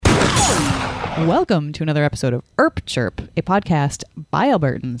Welcome to another episode of Erp Chirp, a podcast by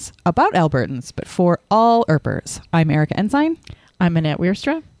Albertans, about Albertans, but for all Erpers. I'm Erica Ensign. I'm Annette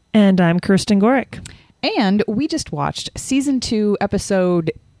Weerstra. And I'm Kirsten Gorick. And we just watched Season 2,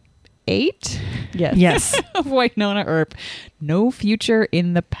 Episode 8? Yes. Of Wynonna Earp. No Future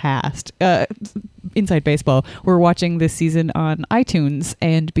in the Past. Inside Baseball. We're watching this season on iTunes,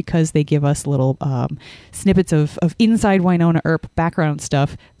 and because they give us little snippets of inside Wynonna Earp background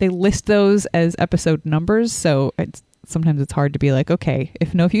stuff, they list those as episode numbers, so sometimes it's hard to be like, okay,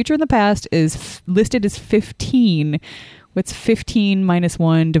 if No Future in the Past is listed as 15, what's 15 minus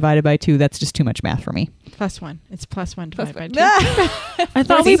 1 divided by 2? That's just too much math for me. +1. It's +1 divided by 2. I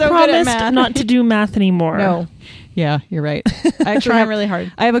thought we promised not to do math anymore. No. Yeah, you're right. I try really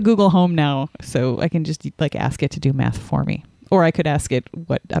hard. I have a Google Home now, so I can just ask it to do math for me. Or I could ask it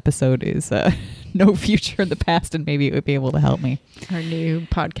what episode is No Future in the Past, and maybe it would be able to help me. Our new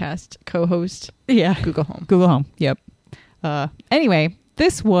podcast co-host. Yeah. Google Home. Google Home. Yep. Anyway,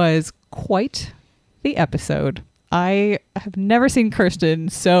 this was quite the episode. I have never seen Kirsten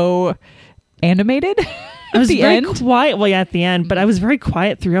so animated. I was very end. quiet. Well, yeah, at the end, but I was very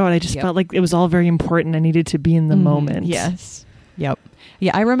quiet throughout. I just felt like it was all very important. I needed to be in the moment. Yes. Yep.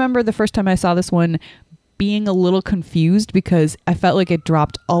 Yeah, I remember the first time I saw this one being a little confused because I felt like it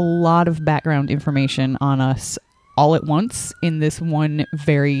dropped a lot of background information on us all at once in this one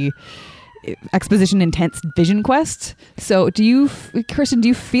very exposition intense vision quest. So Kirsten, do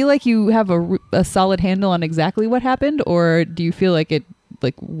you feel like you have a solid handle on exactly what happened, or do you feel like it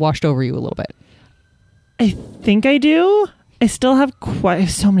washed over you a little bit? I think I do. I still have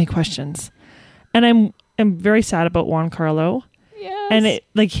so many questions, and I'm very sad about Juan Carlo. Yes.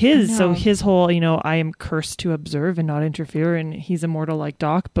 And his whole, I am cursed to observe and not interfere, and he's immortal like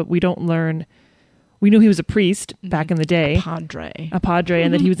Doc, but we don't learn. We knew he was a priest back in the day. A padre,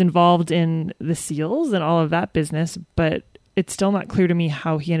 and that he was involved in the seals and all of that business, but it's still not clear to me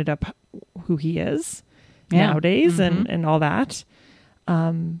how he ended up who he is nowadays and all that.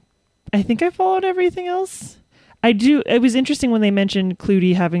 I think I followed everything else. I do. It was interesting when they mentioned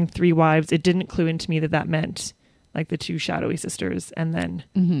Clutie having 3 wives. It didn't clue into me that meant like the 2 shadowy sisters and then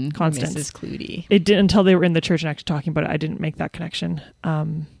Constance. Mrs. Clutie. It didn't until they were in the church and actually talking about it. I didn't make that connection.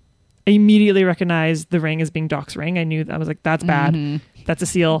 I immediately recognized the ring as being Doc's ring. I was like, that's bad. That's a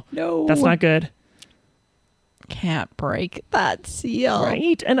seal. No. That's not good. Can't break that seal.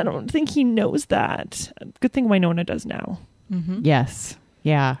 Right. And I don't think he knows that. Good thing Wynonna does now. Mm-hmm. Yes.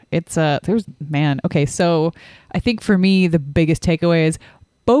 Yeah. It's okay. So I think for me, the biggest takeaway is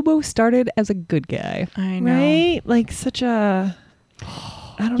Bobo started as a good guy. I know. Right? Like such a...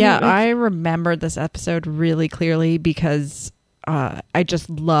 I don't know. I remember this episode really clearly because I just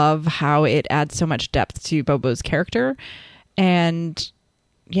love how it adds so much depth to Bobo's character. And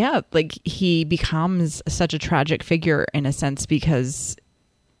yeah, like he becomes such a tragic figure in a sense because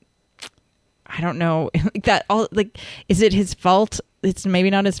I don't know is it his fault? It's maybe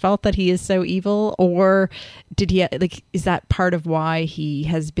not his fault that he is so evil, or is that part of why he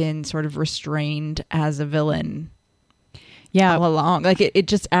has been sort of restrained as a villain? Yeah, all along. Like it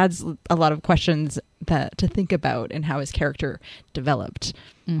just adds a lot of questions to think about and how his character developed.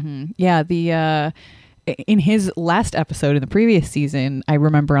 Mm-hmm. Yeah, in his last episode in the previous season, I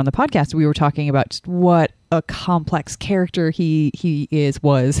remember on the podcast we were talking about just what a complex character he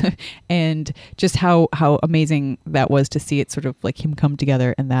was and just how amazing that was to see it sort of like him come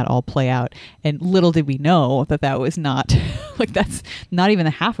together and that all play out. And little did we know that was not that's not even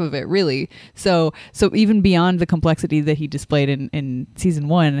the half of it really. So even beyond the complexity that he displayed in season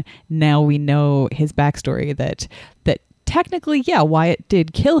 1, now we know his backstory that technically, Wyatt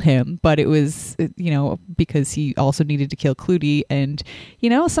did kill him, but it was, because he also needed to kill Clutie. And,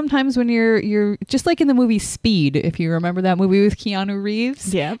 sometimes when you're just like in the movie Speed, if you remember that movie with Keanu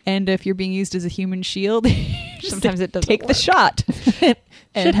Reeves. Yeah. And if you're being used as a human shield, sometimes it doesn't take work. the shot.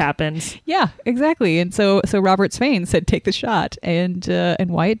 Shit happens. Yeah, exactly. And so Robert Svane said, take the shot. And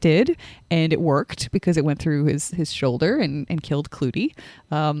Wyatt did. And it worked because it went through his shoulder and killed Clutie.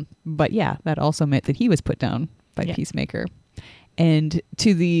 But yeah, that also meant that he was put down by Peacemaker. And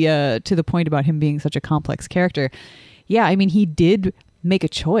to the point about him being such a complex character, he did make a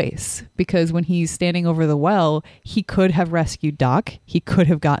choice, because when he's standing over the well, he could have rescued Doc. He could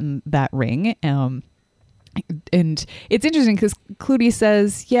have gotten that ring. And it's interesting because Clutie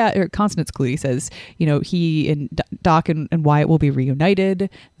says, Constance Clutie says, he and Doc and Wyatt will be reunited.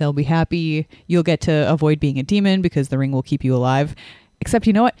 They'll be happy. You'll get to avoid being a demon because the ring will keep you alive. Except,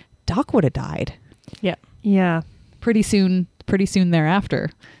 you know what? Doc would have died. Yeah. Yeah. Pretty soon pretty soon thereafter.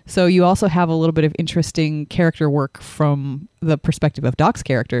 So you also have a little bit of interesting character work from the perspective of Doc's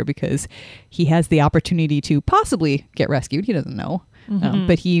character, because he has the opportunity to possibly get rescued. He doesn't know.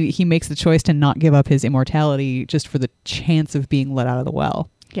 But he makes the choice to not give up his immortality just for the chance of being let out of the well.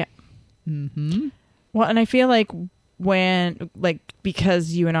 Yeah. Mm-hmm. Well, and I feel like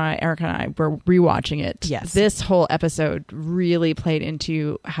because you and I, Erica and I, were rewatching it, Yes. this whole episode really played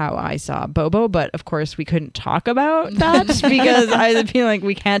into how I saw Bobo. But of course, we couldn't talk about that because I was feeling like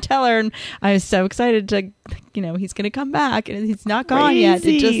we can't tell her. And I was so excited to, he's going to come back, and he's not gone yet.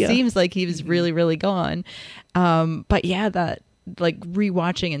 It just seems like he was really, really gone. But yeah, that like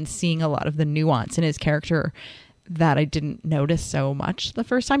rewatching and seeing a lot of the nuance in his character that I didn't notice so much the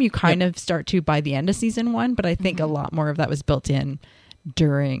first time. You kind of start to by the end of season 1, but I think a lot more of that was built in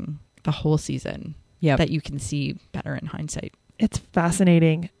during the whole season that you can see better in hindsight. It's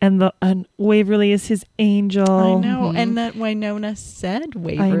fascinating. And Waverly is his angel. I know. And that Winona said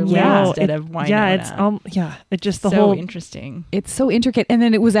Waverly instead of Winona. Yeah, it's just the so whole interesting. It's so intricate. And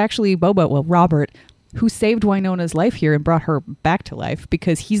then it was actually Robert, who saved Winona's life here and brought her back to life,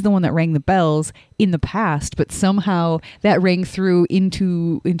 because he's the one that rang the bells in the past, but somehow that rang through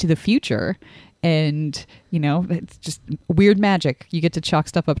into the future. And, it's just weird magic. You get to chalk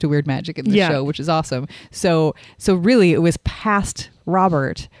stuff up to weird magic in the show, which is awesome. So really, it was past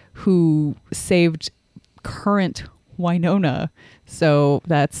Robert who saved current Winona. So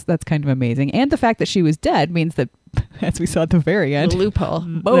that's kind of amazing. And the fact that she was dead means that, as we saw at the very end, The loophole.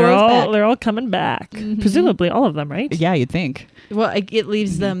 they're all coming back. Presumably all of them, right? Yeah, you'd think. Well, it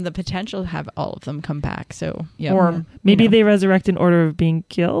leaves them the potential to have all of them come back. So, Yep. or Maybe they resurrect in order of being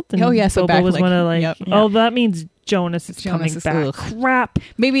killed. And so Bobo back, was one of yep. oh, that means Jonas is coming is- back. ugh. Crap.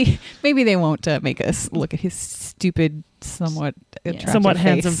 Maybe they won't make us look at his stupid, somewhat attractive Somewhat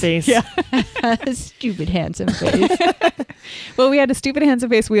handsome face. Yeah. stupid handsome face. Well, we had a stupid handsome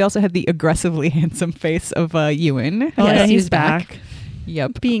face. We also had the aggressively handsome face of Ewan. Oh, Yes, yeah, he he's was back.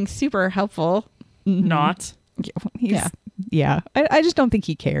 Yep. Being super helpful. Not. Yeah. I just don't think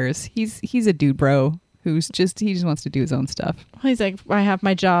he cares. He's a dude bro he just wants to do his own stuff. He's like, I have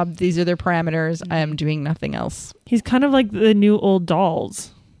my job. These are their parameters. I am doing nothing else. He's kind of like the new old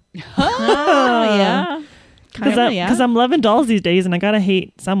dolls. Oh, yeah. Because I'm loving dolls these days, and I gotta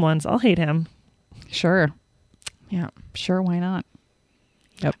hate someone, so I'll hate him. Sure. Yeah. Sure, why not?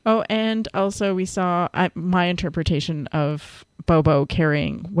 Yep. Oh, and also we saw my interpretation of Bobo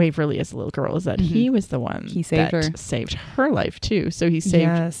carrying Waverly as a little girl is that he was the one that saved her life too. So he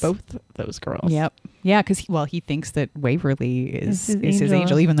saved both those girls. Yep. Yeah, because he thinks that Waverly is his angel.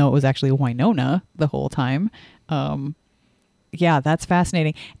 angel, even though it was actually Winona the whole time. Yeah, that's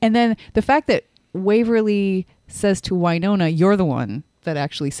fascinating. And then the fact that Waverly says to Winona, "You're the one that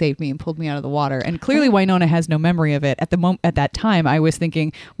actually saved me and pulled me out of the water." And clearly Winona has no memory of it. At that time, I was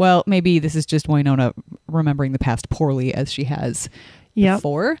thinking, well, maybe this is just Winona remembering the past poorly as she has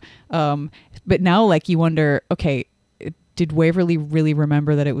before. But now, you wonder, okay, did Waverly really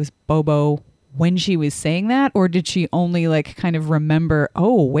remember that it was Bobo when she was saying that? Or did she only kind of remember,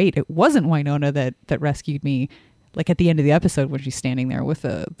 oh, wait, it wasn't Winona that rescued me, at the end of the episode when she's standing there with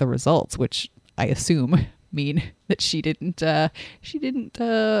the results, which I assume mean that she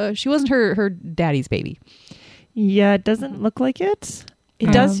wasn't her daddy's baby. Yeah, it doesn't look like it.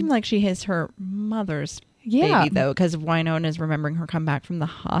 It does seem like she is her mother's Yeah. baby, though, because Winona is remembering her come back from the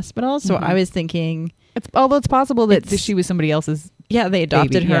hospital. So I was thinking, Although it's possible that she was somebody else's. yeah, they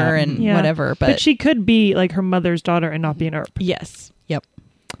adopted baby, her yeah. and Yeah. whatever. But she could be her mother's daughter and not be an ERP. yes, Yep.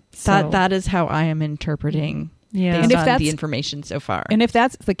 So, that is how I am interpreting yeah. based And if on that's- the information so far. And if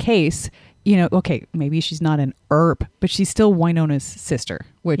that's the case, okay, maybe she's not an ERP, but she's still Winona's sister,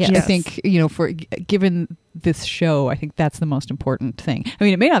 which I Yes. think, given this show, I think that's the most important thing. I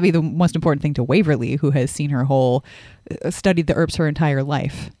mean, it may not be the most important thing to Waverly, who has seen her studied the ERPs her entire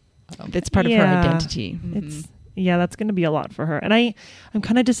life. it's part of her Yeah. identity. That's going to be a lot for her. And I'm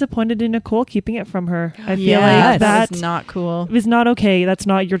kind of disappointed in Nicole keeping it from her. I feel Yeah, like that that was not cool. is not okay. That's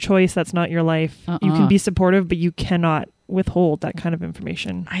not your choice. That's not your life. You can be supportive, but you cannot withhold that kind of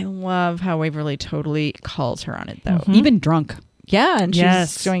information. I love how Waverly totally calls her on it, though. Mhm. Even drunk. Yeah, and she's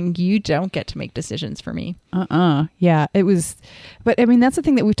Yes. showing you don't get to make decisions for me. Yeah, it was. But I mean, that's the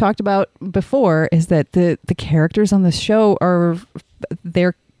thing that we've talked about before, is that the characters on this show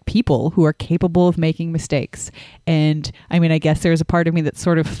they're people who are capable of making mistakes. And I mean, I guess there's a part of me that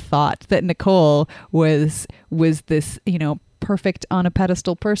sort of thought that Nicole was this, perfect on a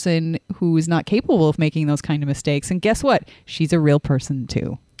pedestal person who is not capable of making those kind of mistakes. And guess what? She's a real person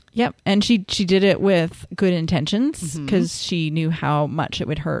too. Yep, and she did it with good intentions because she knew how much it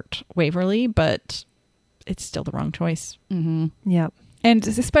would hurt Waverly, but it's still the wrong choice. Mm-hmm. Yeah. And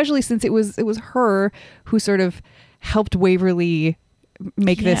especially since it was her who sort of helped Waverly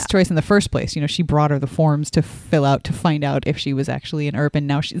make this choice in the first place. You know, she brought her the forms to fill out to find out if she was actually an Earp, and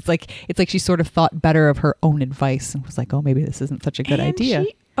now it's like she sort of thought better of her own advice and was like, oh, maybe this isn't such a good idea.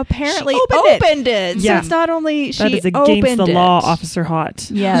 She apparently She opened it. Yeah. So it's not only That she is against opened the it. law, Officer Hot.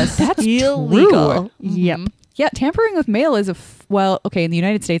 Yes, That's illegal. true. Yep. Yeah, tampering with mail is okay, in the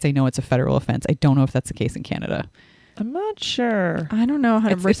United States I know it's a federal offense. I don't know if that's the case in Canada. I'm not sure. I don't know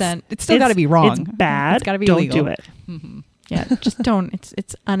 100%. It's still got to be wrong. It's bad. It's got to be Don't illegal. do it. Mm-hmm. Yeah, just don't.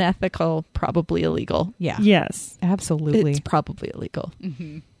 It's unethical, probably illegal. Yeah. Yes. Absolutely. It's probably illegal.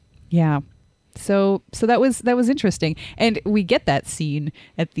 Mm-hmm. Yeah. So that was interesting, and we get that scene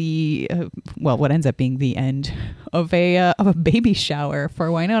at the what ends up being the end of a baby shower for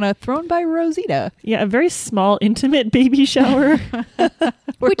Winona, thrown by Rosita. Yeah, a very small, intimate baby shower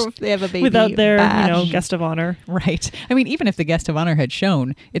Which they have a baby without their, bash. guest of honor. Right. I mean, even if the guest of honor had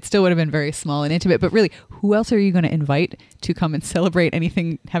shown, it still would have been very small and intimate. But really, who else are you going to invite to come and celebrate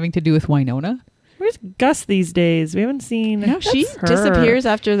anything having to do with Winona? Where's Gus these days? We haven't seen. No, she her. disappears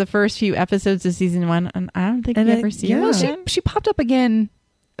after the first few episodes of season 1, and I don't think we ever see her yeah. Well, again. she popped up again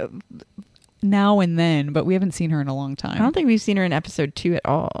now and then, but we haven't seen her in a long time. I don't think we've seen her in episode 2 at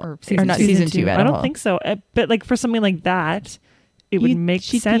all, Or or season not two. season 2 at I all. don't think so. But like for something like that, it would make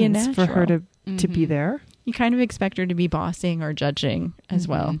she'd be a sense for her to natural. be there. You kind of expect her to be bossing or judging as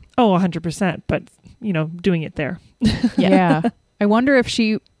well. Oh, 100%. But doing it there. Yeah. I wonder if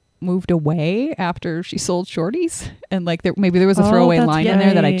she moved away after she sold Shorties, and like maybe there was a throwaway that's line in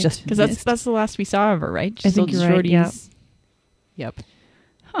there that I right. just Because missed. that's the last we saw of her, right? She I think sold you're right, yeah. Shorties. Yep.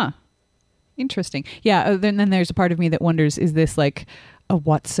 Huh. Interesting. Yeah. Then there's a part of me that wonders: is this like a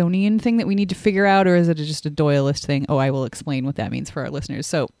Watsonian thing that we need to figure out, or is it just a Doyleist thing? Oh, I will explain what that means for our listeners.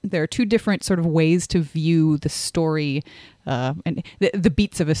 So there are two different sort of ways to view the story and the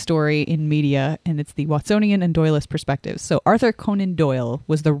beats of a story in media, and it's the Watsonian and Doyleist perspectives. So Arthur Conan Doyle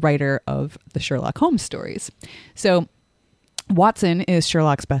was the writer of the Sherlock Holmes stories. So Watson is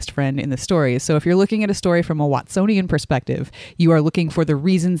Sherlock's best friend in the stories. So if you're looking at a story from a Watsonian perspective, you are looking for the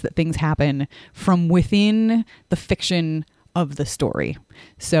reasons that things happen from within the fiction of the story.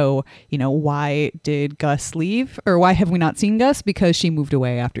 So, why did Gus leave? Or why have we not seen Gus? Because she moved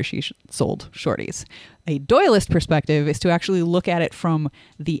away after she sold Shorties. A Doyleist perspective is to actually look at it from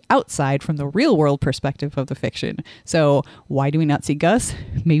the outside, from the real world perspective of the fiction. So why do we not see Gus?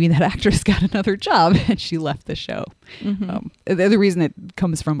 Maybe that actress got another job and she left the show. Mm-hmm. The reason it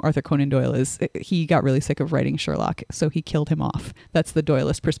comes from Arthur Conan Doyle is he got really sick of writing Sherlock, so he killed him off. That's the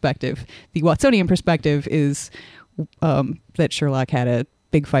Doyleist perspective. The Watsonian perspective is that Sherlock had a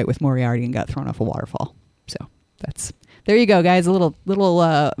big fight with Moriarty and got thrown off a waterfall. So there you go, guys. A little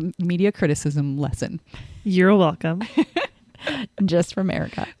media criticism lesson. You're welcome. Just from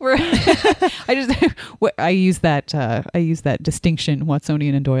Erica. I use that distinction,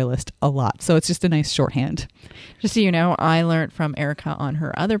 Watsonian and Doyleist, a lot. So it's just a nice shorthand. Just so you know, I learned from Erica on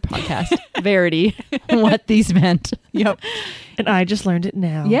her other podcast, Verity, what these meant. Yep. And I just learned it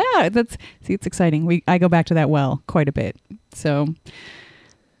now. Yeah, it's exciting. I go back to that well quite a bit. So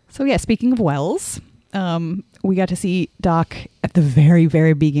yeah, speaking of wells, we got to see Doc at the very,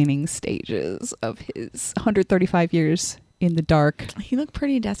 very beginning stages of his 135 years in the dark. He looked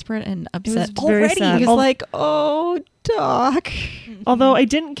pretty desperate and upset was very already. sad. He was like, "Oh, Doc." Although I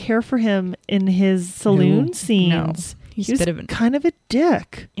didn't care for him in his saloon No. scenes. He's He was a bit of an kind of a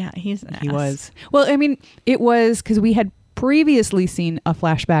dick. yeah. He's an He ass. was. Well, I mean, it was because we had previously seen a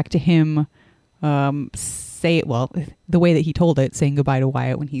flashback to him the way that he told it, saying goodbye to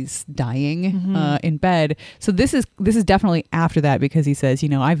Wyatt when he's dying in bed. So this is definitely after that, because he says,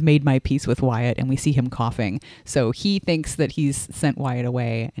 I've made my peace with Wyatt, and we see him coughing. So he thinks that he's sent Wyatt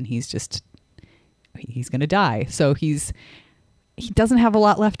away, and he's going to die. So he doesn't have a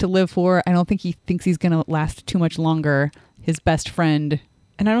lot left to live for. I don't think he thinks he's going to last too much longer. His best friend.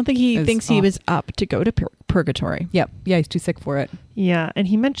 And I don't think he Is thinks he off. was up to go to purgatory. Yeah, he's too sick for it. Yeah, and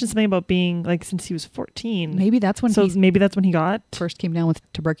he mentioned something about being like since he was 14. Maybe that's when he maybe that's when he got first came down with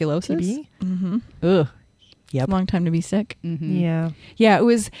tuberculosis. TB. Mm-hmm. Ugh. It's a long time to be sick. Mm-hmm. Yeah. Yeah, it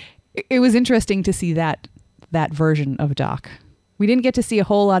was interesting to see that version of Doc. We didn't get to see a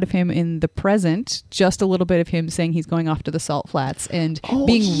whole lot of him in the present, just a little bit of him saying he's going off to the Salt Flats and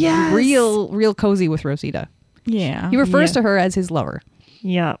being yes! real cozy with Rosita. Yeah. He refers Yeah. to her as his lover.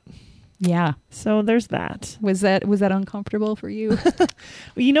 Yeah. Yeah. So there's that. Was that uncomfortable for you?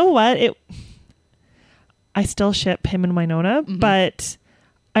 You know what? I still ship him and Winona, but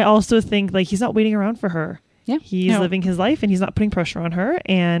I also think like he's not waiting around for her. Yeah. He's living his life and he's not putting pressure on her.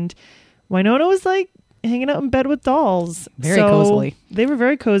 And Winona was like hanging out in bed with dolls. Very cozily. They were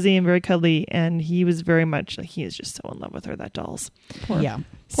very cozy and very cuddly, and he was very much like, he is just so in love with her, that dolls. Yeah. Poor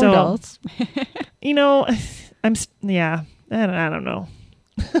So, dolls. you know, I don't know.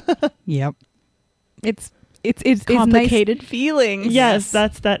 Yep. It's Complicated feelings. Yes,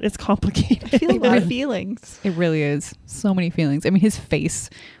 it's complicated. I feel a lot of feelings. It really is. So many feelings. I mean, his face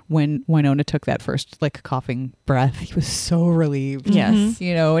when Winona took that first like coughing breath, he was so relieved. Yes.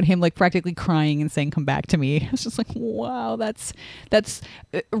 You know, and him like practically crying and saying, "Come back to me." It's just like, wow, that's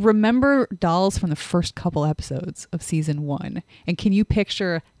remember dolls from the first couple episodes of season 1. And can you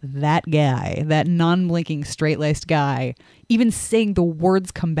picture that guy, that non-blinking straight-laced guy, even saying the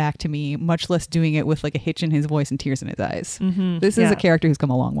words "come back to me," much less doing it with like a hitch in his voice and tears in his eyes. Mm-hmm. This is a character who's come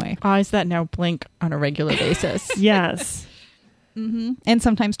a long way. Eyes that now blink on a regular basis. Yes. And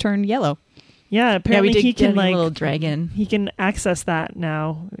sometimes turn yellow. Yeah, apparently we did he get can a like little dragon. he can access that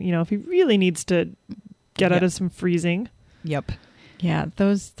now. You know, if he really needs to get out of some freezing. Yep. Yeah,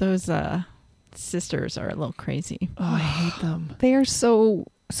 those sisters are a little crazy. Oh, I hate them. They are so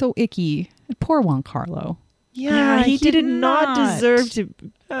icky. Poor Juan Carlo. Yeah, he did not not. deserve to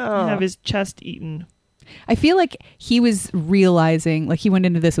have his chest eaten. I feel like he was realizing, like he went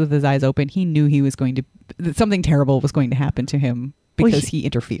into this with his eyes open. He knew he was going to, that something terrible was going to happen to him because he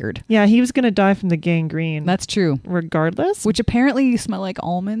interfered. Yeah, he was going to die from the gangrene. That's true. Regardless. Which apparently you smell like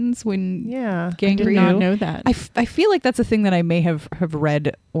almonds when Yeah. gangrene. I did not know that. I feel like that's a thing that I may have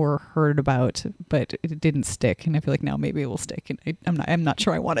read or heard about, but it didn't stick. And I feel like now maybe it will stick. And I'm not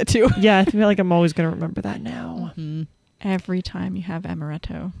sure I want it to. Yeah, I feel like I'm always going to remember that now. Every time you have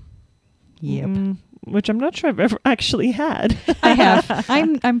amaretto. Yep. Which I'm not sure I've ever actually had. I have.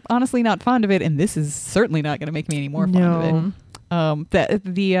 I'm honestly not fond of it, and this is certainly not going to make me any more fond of it.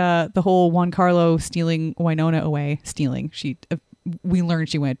 The whole Juan Carlo stealing Winona away. We learned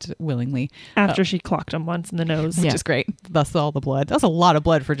she went willingly After she clocked him once in the nose. which is great. Thus all the blood. That's a lot of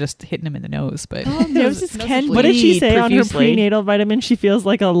blood for just hitting him in the nose. But Noses can What did she say on her profusely. prenatal vitamin? She feels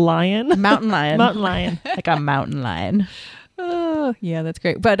like a lion. Mountain lion. Mountain lion. Like a mountain lion. yeah, that's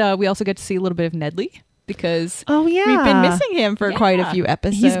great. But we also get to see a little bit of Nedley because Oh, yeah. We've been missing him for quite a few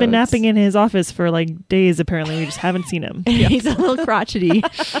episodes. He's been napping in his office for like days, apparently. We just haven't seen him. He's a little crotchety.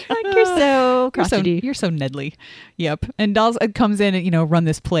 Like, you're so crotchety. You're so Nedley. Yep. And Dolls comes in and run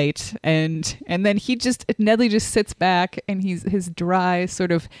this plate, and then Nedley just sits back, and his dry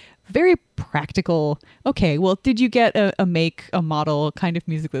sort of very practical. Okay, well, did you get a model kind of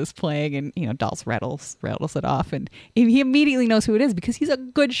music that was playing? And Dolls rattles it off, and he immediately knows who it is because he's a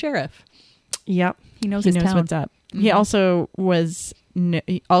good sheriff. Yep. He knows He his knows town. what's up. Mhm. He also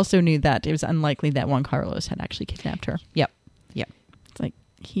he also knew that it was unlikely that Juan Carlos had actually kidnapped her. Yep. It's like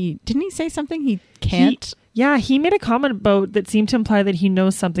didn't he say something he can't. He made a comment about that seemed to imply that he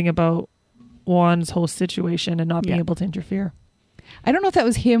knows something about Juan's whole situation and not being able to interfere. I don't know if that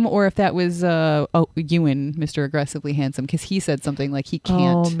was him or if that was Ewan, Mr. Aggressively Handsome, because he said something like he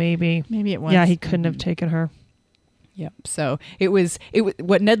can't. Oh, maybe. Maybe it was. Yeah, he couldn't have taken her. Yep. So it was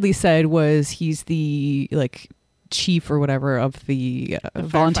what Nedley said was he's the chief or whatever of the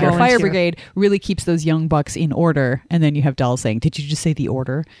volunteer fire brigade, really keeps those young bucks in order. And then you have Dolls saying, "Did you just say the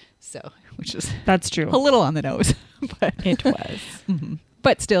order?" So, which is That's true. a little on the nose, but It was.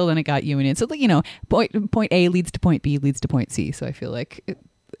 But still, then it got Ewan in. So point A leads to point B leads to point C. So I feel like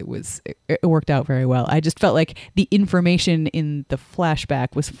it worked out very well. I just felt like the information in the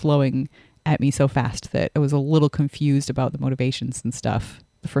flashback was flowing at me so fast that I was a little confused about the motivations and stuff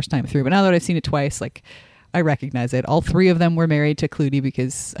the first time through. But now that I've seen it twice, I recognize it. All three of them were married to Clutie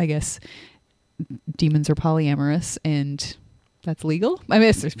because I guess demons are polyamorous and that's legal. I mean,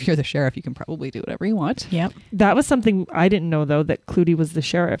 if you're the sheriff, you can probably do whatever you want. Yep. That was something I didn't know, though, that Clutie was the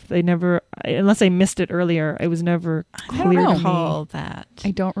sheriff. They never, unless I missed it earlier, it was never clear don't know. to me. Recall that. I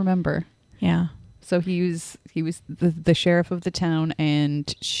don't remember. Yeah. So he was the sheriff of the town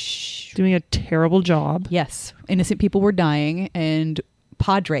and Doing a terrible job. yes, innocent people were dying, and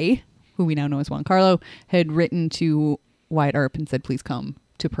Padre, who we now know as Juan Carlo, had written to Wyatt Earp and said, "Please come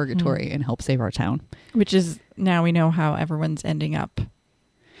to Purgatory and help save our town." Which is now we know how everyone's ending up.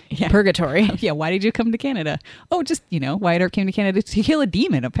 Yeah. Purgatory. Yeah, why did you come to Canada? Oh, just, Wyatt Earp came to Canada to kill a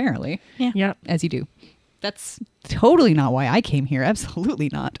demon, apparently. Yeah. As you do. That's totally not why I came here. Absolutely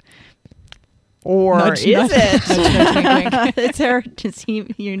not. Or Nudge, is nudge. it? Nudge, nudge, wink, wink. It's her to see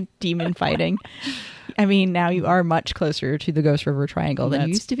your demon fighting. I mean, now you are much closer to the Ghost River Triangle than you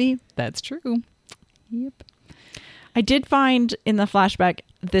That's- used to be. That's true. Yep. I did find in the flashback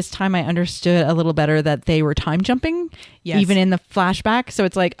this time I understood a little better that they were time jumping, Yes. even in the flashback. So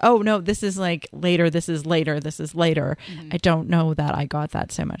it's like, oh no, this is like later, this is later, this is later. I don't know that I got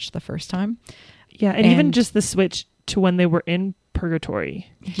that so much the first time. Yeah, and even just the switch to when they were in purgatory.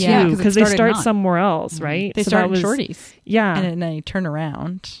 Yeah, because they start somewhere else, right? They So start that in was- Shorty's. Yeah. And then they turn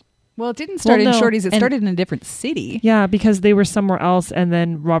around. Well, it didn't start Well, in no, Shorty's. It and- started in a different city. Yeah, because they were somewhere else, and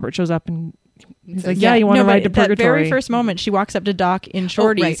then Robert shows up and he's like, Yeah, "Yeah, you want to No, ride but to that purgatory?" very first moment, she walks up to Doc in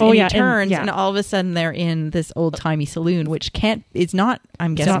Shorty's, right. and Oh, he yeah, and- turns, yeah. and all of a sudden they're in this old timey saloon, which is not,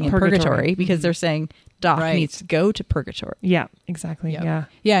 I'm It's guessing, not in purgatory. purgatory because Mhm. they're saying Doc Right. needs to go to purgatory. Yeah, exactly. Yep. Yeah,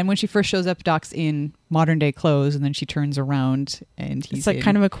 Yeah, and when she first shows up, Doc's in modern day clothes, and then she turns around and he's It's like in-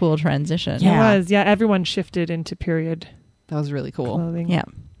 kind of a cool transition. Yeah. it was. Yeah, everyone shifted into period that was really cool. clothing. Yeah.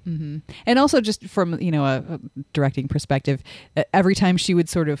 Hmm. And also, just from a directing perspective, every time she would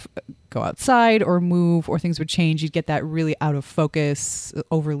sort of go outside or move or things would change, you'd get that really out of focus,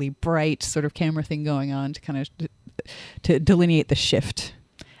 overly bright sort of camera thing going on to kind of to delineate the shift.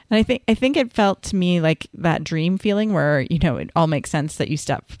 And I think it felt to me like that dream feeling where, it all makes sense that you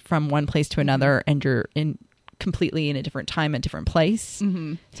step from one place to another and you're completely in a different time, a different place.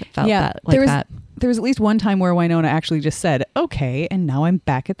 Mm-hmm. So it felt Yeah, that, like that. There was at least one time where Winona actually just said, "Okay, and now I'm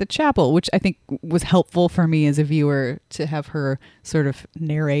back at the chapel," which I think was helpful for me as a viewer to have her sort of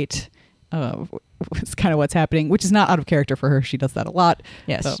narrate it's kind of what's happening, which is not out of character for her. She does that a lot.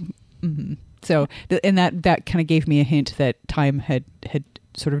 Yes. So, so and that kind of gave me a hint that time had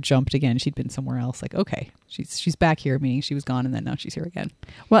sort of jumped again. She'd been somewhere else. Like, okay, she's back here, meaning she was gone, and then now she's here again.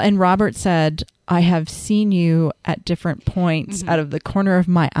 Well, and Robert said, "I have seen you at different points out of the corner of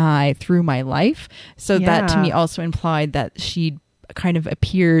my eye through my life." So that to Yeah. me also implied that she kind of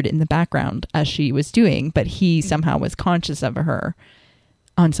appeared in the background as she was doing, but he somehow was conscious of her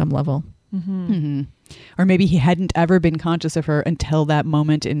on some level. Mm-hmm. Or maybe he hadn't ever been conscious of her until that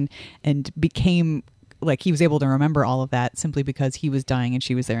moment, and became like he was able to remember all of that simply because he was dying and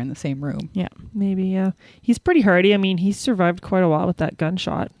she was there in the same room. Yeah. Maybe. Yeah, he's pretty hardy. I mean, he survived quite a while with that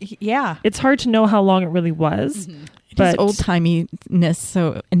gunshot. Yeah. It's hard to know how long it really was. It But is old-timiness,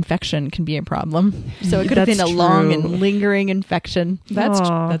 so infection can be a problem. So it could have That's been a long true. and lingering infection.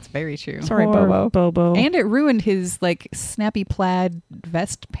 Aw. That's very true. Sorry, Poor Bobo. Bobo. And it ruined his like snappy plaid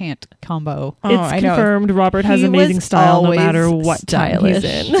vest pant combo. Oh, it's I know. confirmed Robert has He amazing was style no always matter what time he's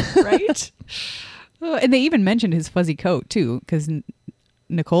stylish. in. Right? And they even mentioned his fuzzy coat too, because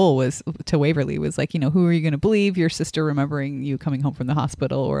Nicole was to Waverly was like, who are you going to believe? Your sister remembering you coming home from the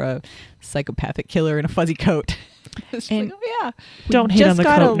hospital, or a psychopathic killer in a fuzzy coat? It's And- like, oh yeah. Don't hate on Just the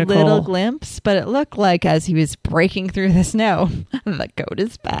got coat, a Nicole. little glimpse, but it looked like as he was breaking through the snow, the coat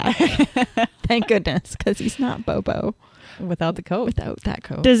is back. Thank goodness, because he's not Bobo Without the coat, without that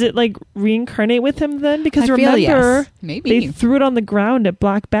coat. Does it like reincarnate with him then? Because I feel remember, yes. maybe. they threw it on the ground at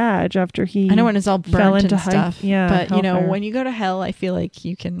Black Badge after he I know when it's all burnt fell into and stuff. yeah, but hellfire. when you go to hell, I feel like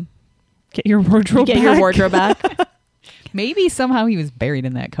you can get your wardrobe get back. your wardrobe back. Maybe somehow he was buried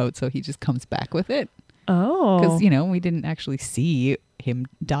in that coat, so he just comes back with it. Oh, Because we didn't actually see him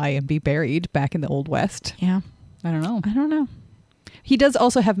die and be buried back in the Old West. Yeah, I don't know. I don't know. He does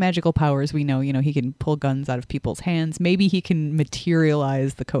also have magical powers. We know, he can pull guns out of people's hands. Maybe he can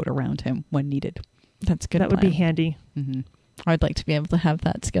materialize the coat around him when needed. That's a good. that would be plan. handy. Mm-hmm. I'd like to be able to have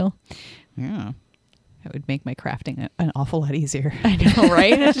that skill. Yeah, that would make my crafting an awful lot easier. I know,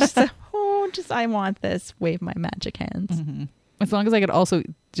 right? It's just, I want this. Wave my magic hands. Mm-hmm. As long as I could also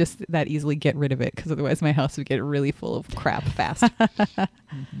just that easily get rid of it, because otherwise my house would get really full of crap fast.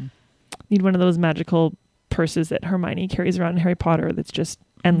 Mm-hmm. Need one of those magical purses that Hermione carries around in Harry Potter that's just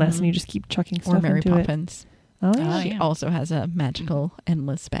endless, and you just keep chucking stuff Or Mary into Poppins. it. Oh, yeah. Oh, She yeah. also has a magical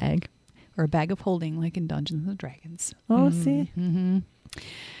endless bag. Or a bag of holding, like in Dungeons and Dragons. Oh, see. Mm-hmm.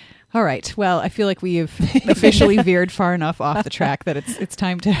 All right. Well, I feel like we have officially veered far enough off the track that it's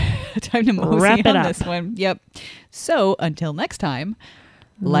time to mosey Wrap it on up. this one. Yep. So until next time,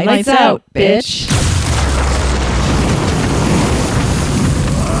 Lights out, bitch.